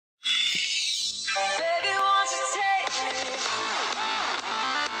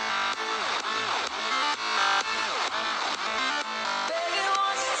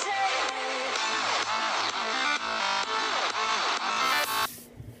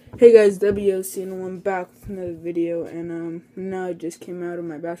Hey guys, WOC and I'm back with another video, and now I just came out of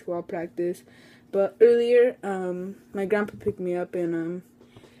my basketball practice. But earlier, my grandpa picked me up, and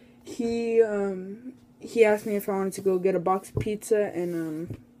he asked me if I wanted to go get a box of pizza,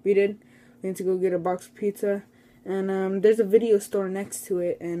 and we did. We went to go get a box of pizza, and there's a video store next to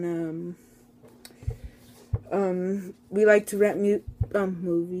it, and we like to rent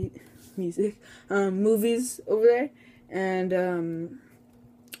movies over there, and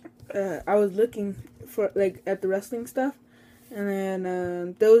I was looking for at the wrestling stuff, and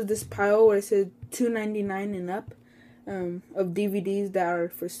then there was this pile where it said $2.99 and up of DVDs that are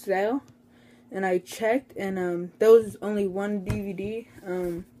for sale, and I checked, and there was only one DVD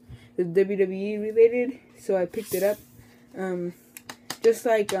was WWE related, so I picked it up. Just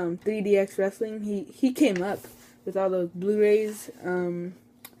like 3DX Wrestling, he came up with all those Blu-rays.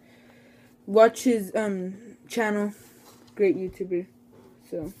 Watch his channel, great YouTuber.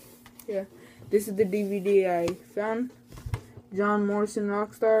 So yeah, this is the DVD I found. John Morrison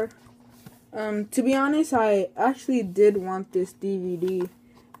Rockstar. To be honest, I actually did want this DVD.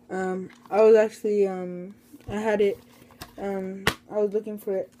 I was actually I had it. I was looking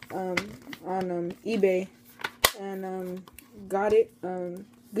for it on eBay, and got it.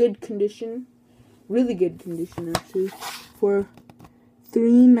 Good condition, really good condition actually, for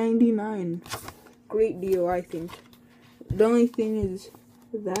 $3.99. Great deal, I think. The only thing is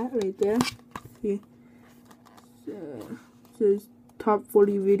that right there. See, says top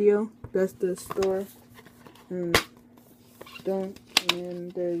 40 video. That's the store. And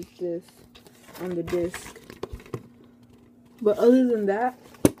there's this on the disc. But other than that,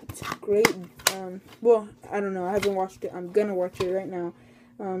 it's great. Well, I don't know. I haven't watched it. I'm gonna watch it right now.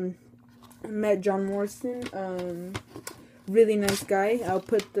 I met John Morrison. Really nice guy. I'll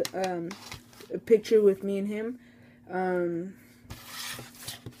put the a picture with me and him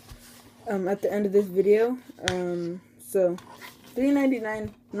at the end of this video. So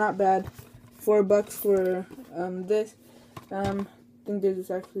 $3.99, not bad. $4 for this. I think there's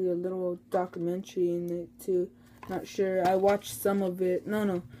actually a little documentary in it too. Not sure. I watched some of it.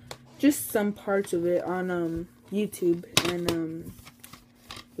 No, just some parts of it on YouTube, and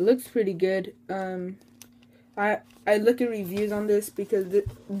it looks pretty good. I look at reviews on this because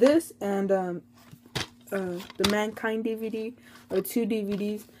this and the Mankind DVD are two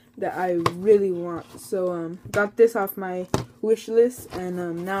DVDs that I really want. So got this off my wish list,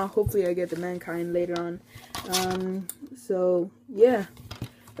 and now hopefully I get the Mankind later on. So yeah,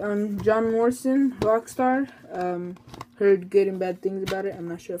 John Morrison Rockstar. Heard good and bad things about it. I'm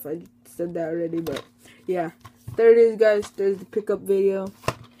not sure if I said that already, but yeah, there it is, guys. There's the pickup video.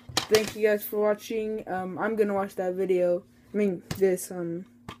 Thank you guys for watching. I'm gonna watch that video. This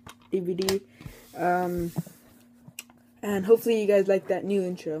DVD. And hopefully you guys like that new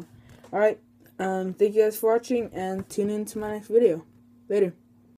intro. Alright. Thank you guys for watching, and tune in to my next video. Later.